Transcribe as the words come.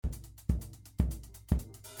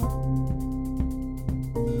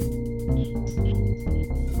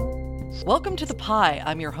Welcome to The Pie.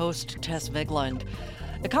 I'm your host, Tess Vigland.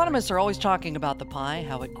 Economists are always talking about the pie,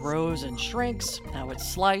 how it grows and shrinks, how it's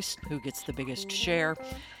sliced, who gets the biggest share.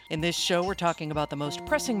 In this show, we're talking about the most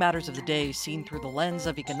pressing matters of the day seen through the lens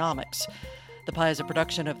of economics. The Pie is a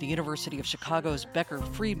production of the University of Chicago's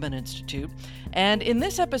Becker-Friedman Institute. And in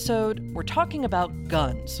this episode, we're talking about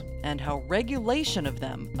guns and how regulation of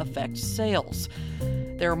them affects sales.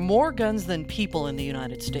 There are more guns than people in the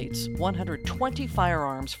United States, 120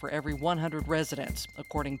 firearms for every 100 residents,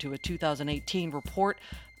 according to a 2018 report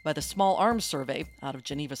by the Small Arms Survey out of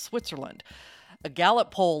Geneva, Switzerland. A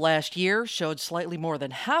Gallup poll last year showed slightly more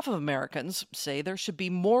than half of Americans say there should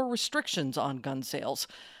be more restrictions on gun sales.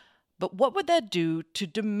 But what would that do to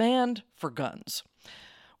demand for guns?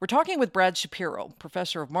 We're talking with Brad Shapiro,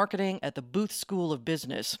 professor of marketing at the Booth School of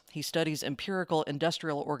Business. He studies empirical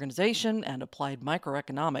industrial organization and applied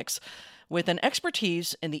microeconomics with an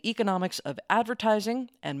expertise in the economics of advertising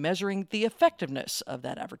and measuring the effectiveness of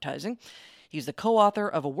that advertising. He's the co-author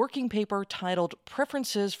of a working paper titled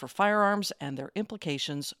Preferences for Firearms and Their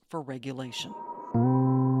Implications for Regulation.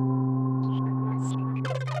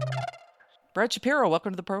 Brad Shapiro,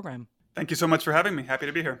 welcome to the program. Thank you so much for having me. Happy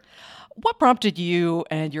to be here. What prompted you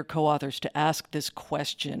and your co-authors to ask this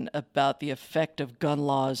question about the effect of gun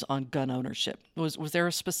laws on gun ownership? Was there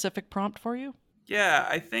a specific prompt for you? Yeah,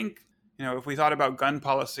 I think, if we thought about gun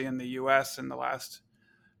policy in the U.S. in the last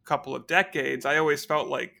couple of decades, I always felt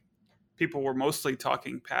like people were mostly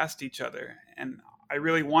talking past each other. And I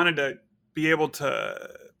really wanted to be able to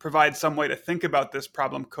provide some way to think about this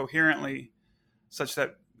problem coherently such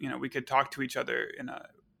that, we could talk to each other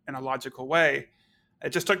in a logical way. It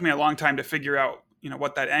just took me a long time to figure out,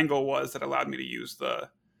 what that angle was that allowed me to use the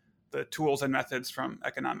tools and methods from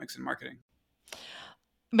economics and marketing.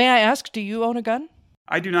 May I ask, do you own a gun?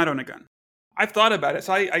 I do not own a gun. I've thought about it.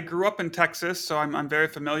 So I grew up in Texas, so I'm very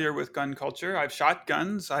familiar with gun culture. I've shot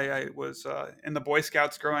guns. I was in the Boy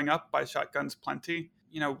Scouts growing up. I shot guns plenty.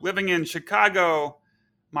 Living in Chicago,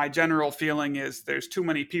 my general feeling is there's too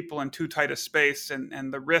many people in too tight a space,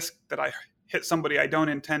 and the risk that I hit somebody I don't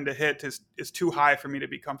intend to hit is too high for me to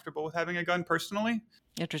be comfortable with having a gun personally.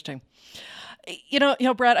 Interesting.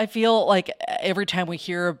 Brad, I feel like every time we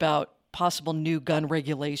hear about possible new gun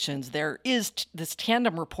regulations, there is this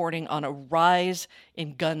tandem reporting on a rise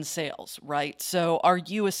in gun sales, right? So are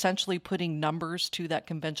you essentially putting numbers to that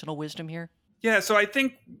conventional wisdom here? Yeah, so I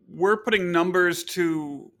think we're putting numbers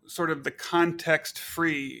to sort of the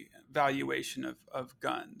context-free valuation of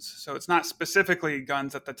guns. So it's not specifically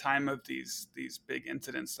guns at the time of these big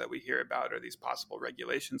incidents that we hear about or these possible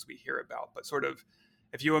regulations we hear about, but sort of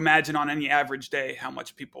if you imagine on any average day how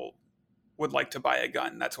much people would like to buy a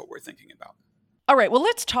gun, that's what we're thinking about. All right, well,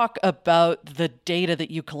 let's talk about the data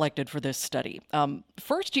that you collected for this study.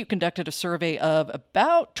 First, you conducted a survey of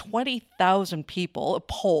about 20,000 people, a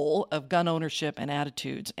poll of gun ownership and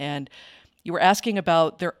attitudes, and you were asking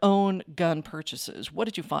about their own gun purchases. What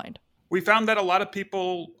did you find? We found that a lot of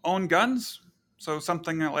people own guns. So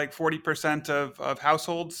something like 40% of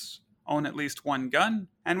households own at least one gun.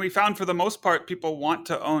 And we found for the most part, people want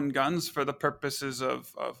to own guns for the purposes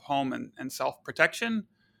of home and self-protection.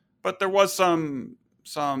 But there was some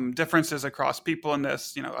differences across people in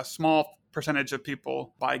this. A small percentage of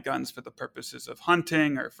people buy guns for the purposes of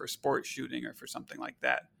hunting or for sport shooting or for something like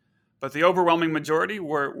that. But the overwhelming majority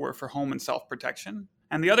were for home and self-protection.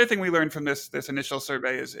 And the other thing we learned from this initial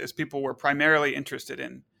survey is people were primarily interested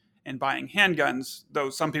in buying handguns,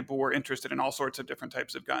 though some people were interested in all sorts of different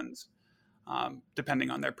types of guns,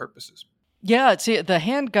 depending on their purposes. Yeah, see, the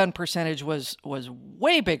handgun percentage was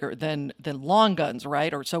way bigger than long guns,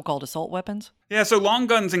 right? Or so-called assault weapons? Yeah, so long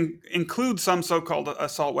guns include some so-called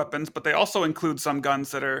assault weapons, but they also include some guns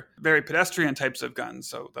that are very pedestrian types of guns.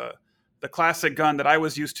 So the classic gun that I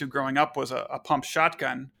was used to growing up was a pump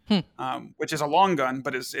shotgun, which is a long gun,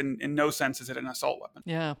 but is in no sense is it an assault weapon.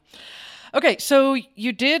 Yeah. Okay, so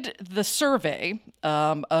you did the survey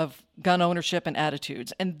of gun ownership and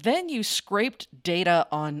attitudes, and then you scraped data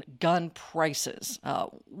on gun prices.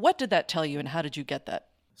 What did that tell you, and how did you get that?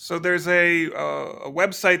 So there's a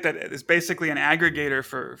website that is basically an aggregator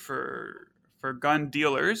for gun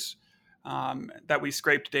dealers that we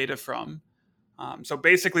scraped data from. So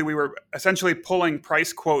basically, we were essentially pulling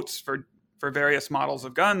price quotes for various models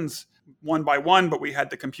of guns one by one, but we had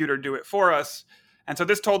the computer do it for us. And so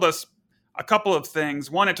this told us a couple of things.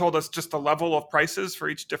 One, it told us just the level of prices for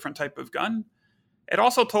each different type of gun. It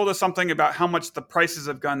also told us something about how much the prices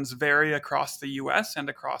of guns vary across the U.S. and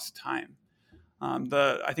across time.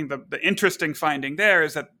 I think the interesting finding there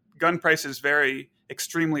is that gun prices vary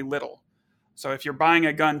extremely little. So if you're buying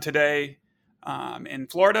a gun today, In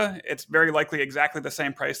Florida, it's very likely exactly the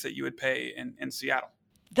same price that you would pay in Seattle.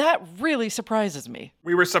 That really surprises me.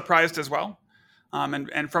 We were surprised as well.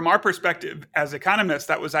 And from our perspective as economists,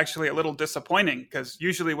 that was actually a little disappointing, because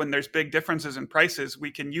usually when there's big differences in prices,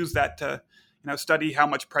 we can use that to study how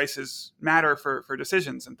much prices matter for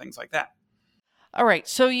decisions and things like that. All right,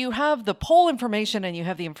 so you have the poll information and you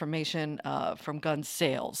have the information from gun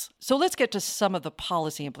sales. So let's get to some of the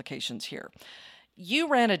policy implications here. You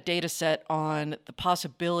ran a data set on the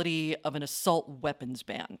possibility of an assault weapons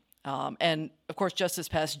ban. And of course, just this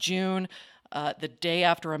past June, the day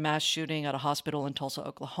after a mass shooting at a hospital in Tulsa,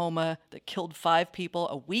 Oklahoma, that killed 5 people,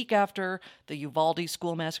 a week after the Uvalde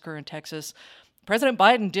school massacre in Texas, President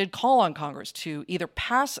Biden did call on Congress to either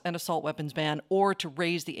pass an assault weapons ban or to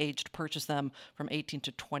raise the age to purchase them from 18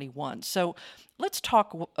 to 21. So let's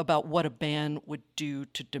talk about what a ban would do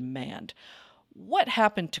to demand. What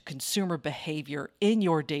happened to consumer behavior in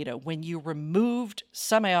your data when you removed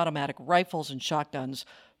semi-automatic rifles and shotguns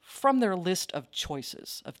from their list of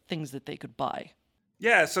choices of things that they could buy?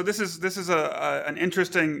 Yeah, so this is an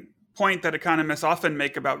interesting point that economists often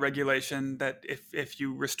make about regulation, that if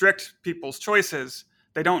you restrict people's choices,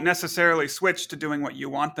 they don't necessarily switch to doing what you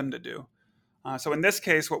want them to do. So in this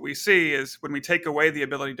case, what we see is when we take away the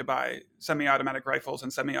ability to buy semi-automatic rifles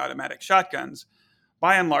and semi-automatic shotguns,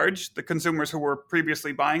 by and large, the consumers who were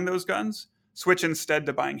previously buying those guns switch instead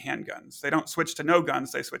to buying handguns. They don't switch to no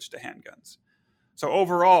guns, they switch to handguns. So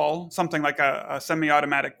overall, something like a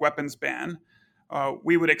semi-automatic weapons ban,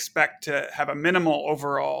 we would expect to have a minimal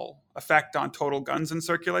overall effect on total guns in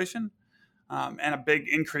circulation, and a big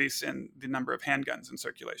increase in the number of handguns in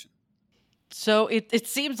circulation. So it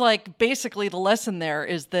seems like basically the lesson there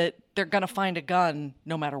is that they're going to find a gun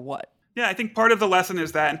no matter what. Yeah, I think part of the lesson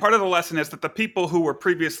is that, and part of the lesson is that the people who were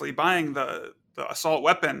previously buying the assault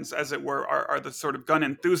weapons, as it were, are the sort of gun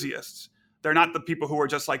enthusiasts. They're not the people who are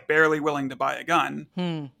just like barely willing to buy a gun.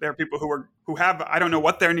 They're people who have, I don't know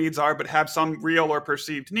what their needs are, but have some real or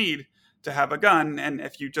perceived need to have a gun. And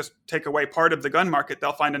if you just take away part of the gun market,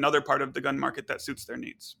 they'll find another part of the gun market that suits their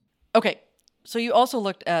needs. Okay. So you also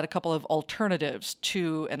looked at a couple of alternatives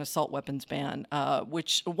to an assault weapons ban,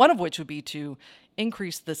 one of which would be to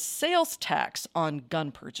increase the sales tax on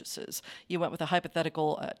gun purchases. You went with a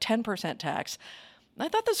hypothetical 10% tax. I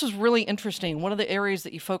thought this was really interesting. One of the areas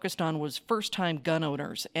that you focused on was first-time gun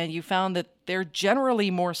owners, and you found that they're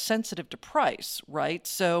generally more sensitive to price, right?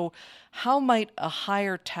 So how might a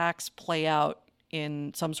higher tax play out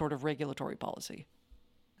in some sort of regulatory policy?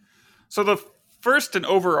 So the first and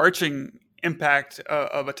overarching impact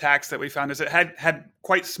of a tax that we found is it had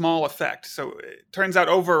quite small effect. So it turns out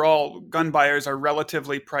overall gun buyers are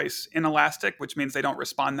relatively price inelastic, which means they don't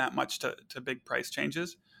respond that much to big price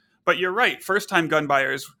changes. But you're right, first-time gun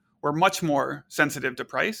buyers were much more sensitive to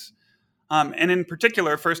price. And in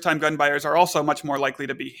particular, first-time gun buyers are also much more likely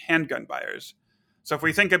to be handgun buyers. So if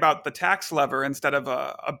we think about the tax lever instead of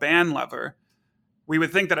a ban lever, we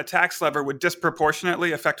would think that a tax lever would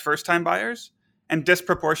disproportionately affect first-time buyers and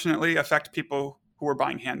disproportionately affect people who are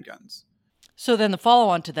buying handguns. So then the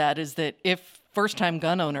follow-on to that is that if first-time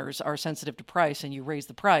gun owners are sensitive to price and you raise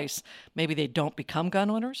the price, maybe they don't become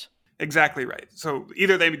gun owners? Exactly right. So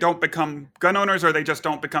either they don't become gun owners or they just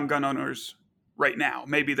don't become gun owners right now.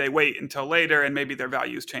 Maybe they wait until later and maybe their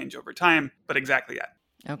values change over time, but exactly that.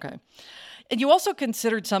 Okay. And you also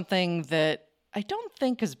considered something that I don't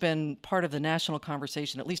think has been part of the national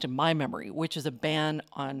conversation, at least in my memory, which is a ban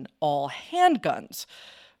on all handguns,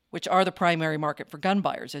 which are the primary market for gun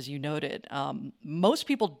buyers, as you noted. Most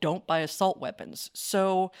people don't buy assault weapons.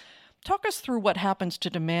 So talk us through what happens to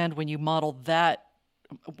demand when you model that,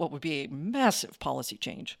 what would be a massive policy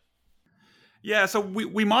change. Yeah, so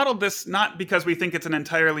we modeled this not because we think it's an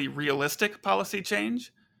entirely realistic policy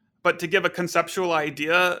change, but to give a conceptual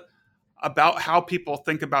idea about how people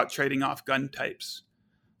think about trading off gun types.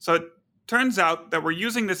 So it turns out that we're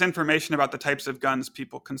using this information about the types of guns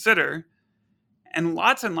people consider, and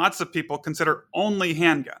lots of people consider only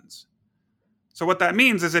handguns. So what that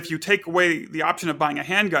means is if you take away the option of buying a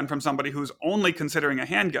handgun from somebody who's only considering a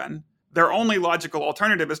handgun, their only logical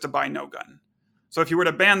alternative is to buy no gun. So if you were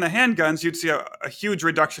to ban the handguns, you'd see a huge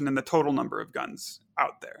reduction in the total number of guns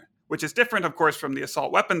out there, which is different, of course, from the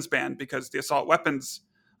assault weapons ban, because the assault weapons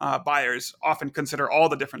buyers often consider all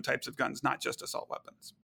the different types of guns, not just assault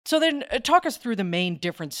weapons. So then talk us through the main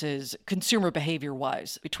differences consumer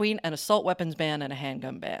behavior-wise between an assault weapons ban and a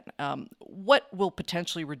handgun ban. What will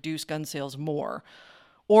potentially reduce gun sales more,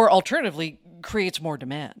 or alternatively, creates more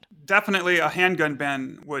demand? Definitely a handgun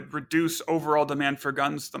ban would reduce overall demand for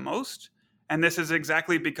guns the most. And this is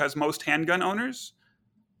exactly because most handgun owners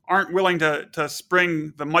aren't willing to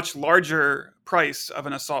spring the much larger price of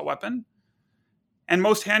an assault weapon. And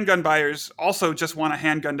most handgun buyers also just want a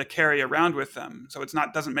handgun to carry around with them. So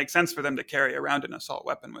doesn't make sense for them to carry around an assault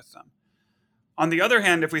weapon with them. On the other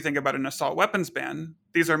hand, if we think about an assault weapons ban,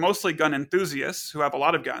 these are mostly gun enthusiasts who have a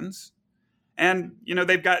lot of guns. And,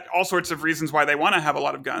 they've got all sorts of reasons why they want to have a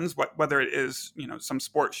lot of guns, whether it is, some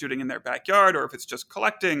sport shooting in their backyard or if it's just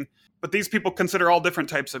collecting. But these people consider all different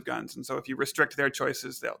types of guns. And so if you restrict their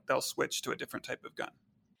choices, they'll switch to a different type of gun.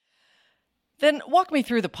 Then walk me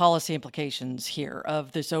through the policy implications here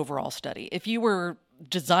of this overall study. If you were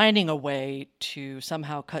designing a way to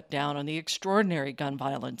somehow cut down on the extraordinary gun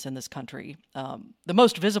violence in this country, the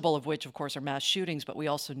most visible of which, of course, are mass shootings, but we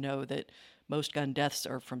also know that most gun deaths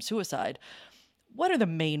are from suicide. What are the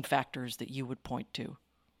main factors that you would point to?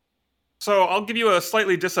 So I'll give you a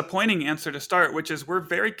slightly disappointing answer to start, which is we're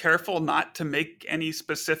very careful not to make any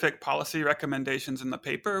specific policy recommendations in the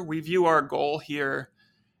paper. We view our goal here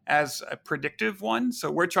as a predictive one.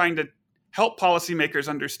 So we're trying to help policymakers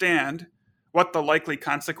understand what the likely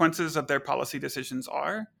consequences of their policy decisions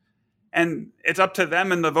are. And it's up to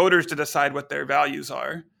them and the voters to decide what their values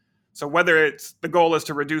are. So whether the goal is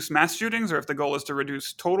to reduce mass shootings or if the goal is to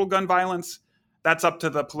reduce total gun violence, that's up to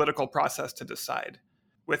the political process to decide.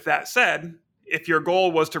 With that said, if your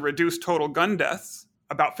goal was to reduce total gun deaths,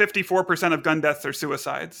 about 54% of gun deaths are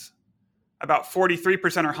suicides, about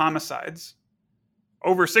 43% are homicides,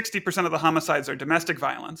 over 60% of the homicides are domestic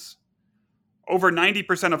violence. Over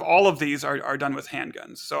 90% of all of these are done with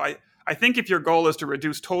handguns. So I think if your goal is to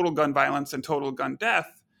reduce total gun violence and total gun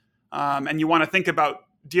death, and you want to think about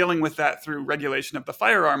dealing with that through regulation of the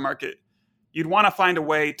firearm market, you'd want to find a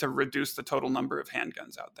way to reduce the total number of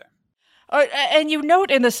handguns out there. And you note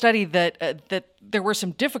in the study that there were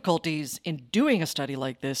some difficulties in doing a study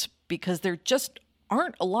like this because there just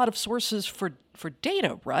aren't a lot of sources for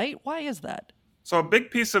data, right? Why is that? So a big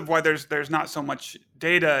piece of why there's not so much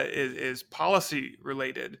data is policy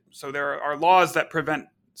related. So there are laws that prevent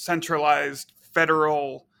centralized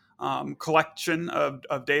federal collection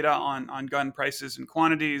of data on gun prices and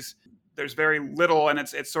quantities. There's very little, and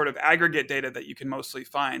it's sort of aggregate data that you can mostly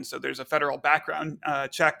find. So there's a federal background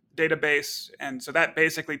check database, and so that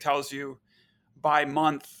basically tells you by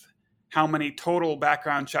month how many total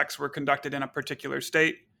background checks were conducted in a particular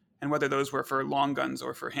state, and whether those were for long guns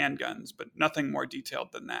or for handguns, but nothing more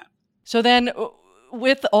detailed than that. So then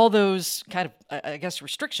with all those kind of, I guess,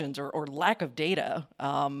 restrictions or lack of data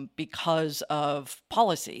because of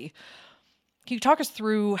policy, can you talk us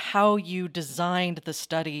through how you designed the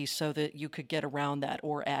study so that you could get around that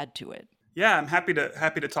or add to it? Yeah, I'm happy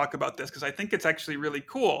to talk about this because I think it's actually really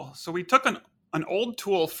cool. So we took an old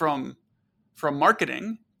tool from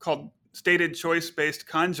marketing called stated choice-based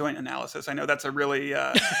conjoint analysis. I know that's a really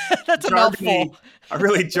that's a mouthful, a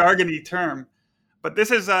really jargony term, but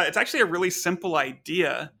this is it's actually a really simple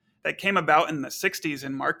idea that came about in the 60s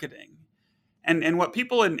in marketing. And what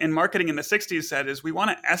people in marketing in the 60s said is we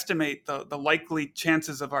want to estimate the likely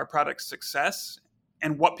chances of our product's success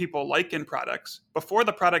and what people like in products before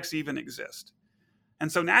the products even exist.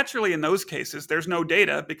 And so naturally in those cases, there's no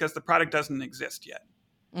data because the product doesn't exist yet.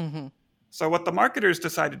 Mm-hmm. So what the marketers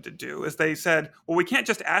decided to do is they said, well, we can't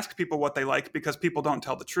just ask people what they like because people don't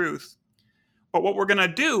tell the truth. But what we're going to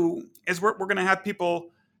do is we're going to have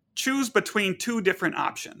people choose between two different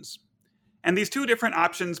options. And these two different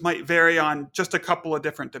options might vary on just a couple of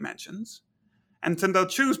different dimensions. And then they'll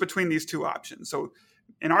choose between these two options. So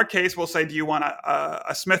in our case, we'll say, do you want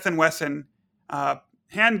a Smith & Wesson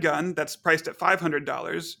handgun that's priced at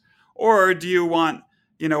 $500? Or do you want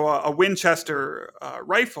a Winchester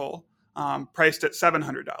rifle priced at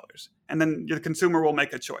 $700? And then the consumer will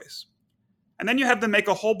make a choice. And then you have them make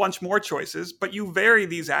a whole bunch more choices, but you vary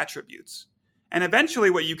these attributes. And eventually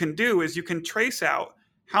what you can do is you can trace out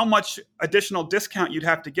how much additional discount you'd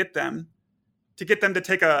have to get them to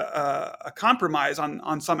take a compromise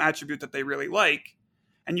on some attribute that they really like.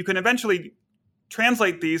 And you can eventually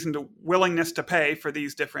translate these into willingness to pay for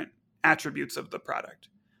these different attributes of the product.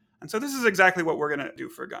 And so this is exactly what we're going to do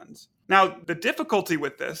for guns. Now, the difficulty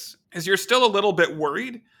with this is you're still a little bit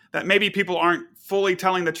worried that maybe people aren't fully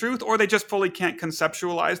telling the truth or they just fully can't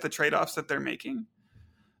conceptualize the trade-offs that they're making.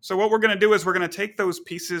 So what we're going to do is we're going to take those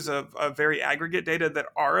pieces of very aggregate data that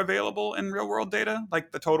are available in real-world data,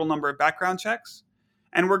 like the total number of background checks,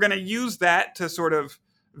 and we're going to use that to sort of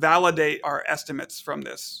validate our estimates from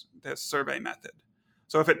this survey method.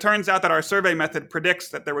 So if it turns out that our survey method predicts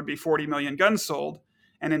that there would be 40 million guns sold,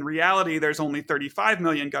 and in reality there's only 35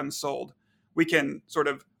 million guns sold, we can sort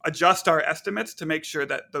of adjust our estimates to make sure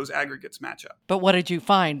that those aggregates match up. But what did you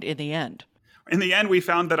find in the end? In the end, we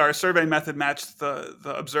found that our survey method matched the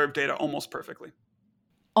observed data almost perfectly.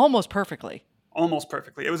 Almost perfectly. Almost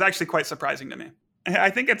perfectly. It was actually quite surprising to me. I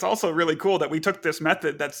think it's also really cool that we took this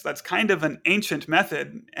method that's kind of an ancient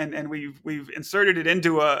method, and we've inserted it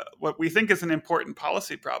into what we think is an important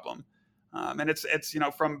policy problem. And it's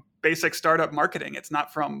from basic startup marketing. It's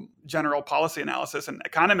not from general policy analysis, and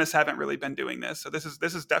economists haven't really been doing this. So this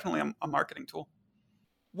is definitely a marketing tool.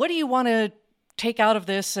 What do you want to take out of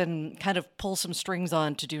this and kind of pull some strings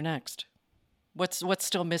on to do next? What's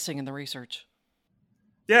still missing in the research?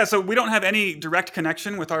 Yeah, so we don't have any direct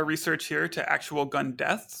connection with our research here to actual gun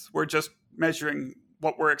deaths. We're just measuring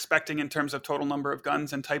what we're expecting in terms of total number of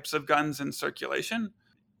guns and types of guns in circulation.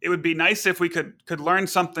 It would be nice if we could learn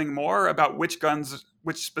something more about which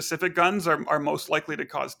specific guns are most likely to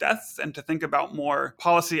cause deaths, and to think about more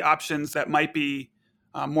policy options that might be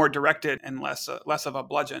more directed and less of a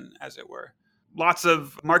bludgeon, as it were. Lots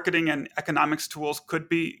of marketing and economics tools could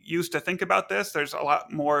be used to think about this. There's a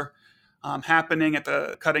lot more happening at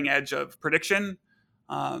the cutting edge of prediction.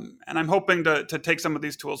 And I'm hoping to take some of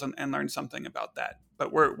these tools and learn something about that.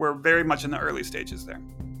 But we're very much in the early stages there.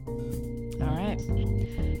 All right.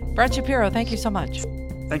 Brad Shapiro, thank you so much.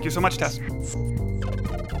 Thank you so much, Tess.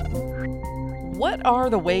 What are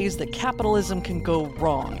the ways that capitalism can go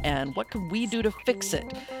wrong, and what can we do to fix it?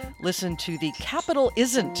 Listen to the Capital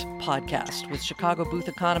Isn't podcast with Chicago booth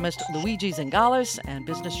economist Luigi Zingales and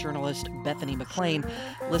business journalist Bethany McLean.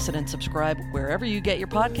 Listen and subscribe wherever you get your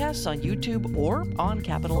podcasts, on YouTube or on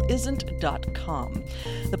capitalisn't.com.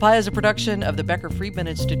 The Pie is a production of the Becker-Friedman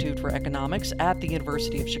Institute for Economics at the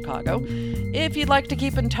University of Chicago. If you'd like to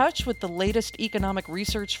keep in touch with the latest economic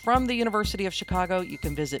research from the University of Chicago, you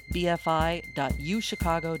can visit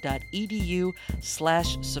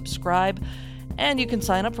bfi.uchicago.edu/subscribe. And you can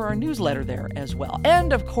sign up for our newsletter there as well.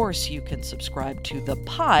 And of course, you can subscribe to The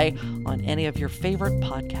Pie on any of your favorite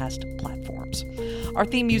podcast platforms. Our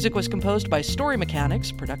theme music was composed by Story Mechanics,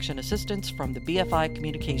 production assistance from the BFI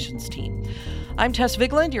Communications team. I'm Tess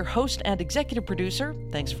Vigland, your host and executive producer.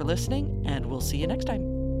 Thanks for listening, and we'll see you next time.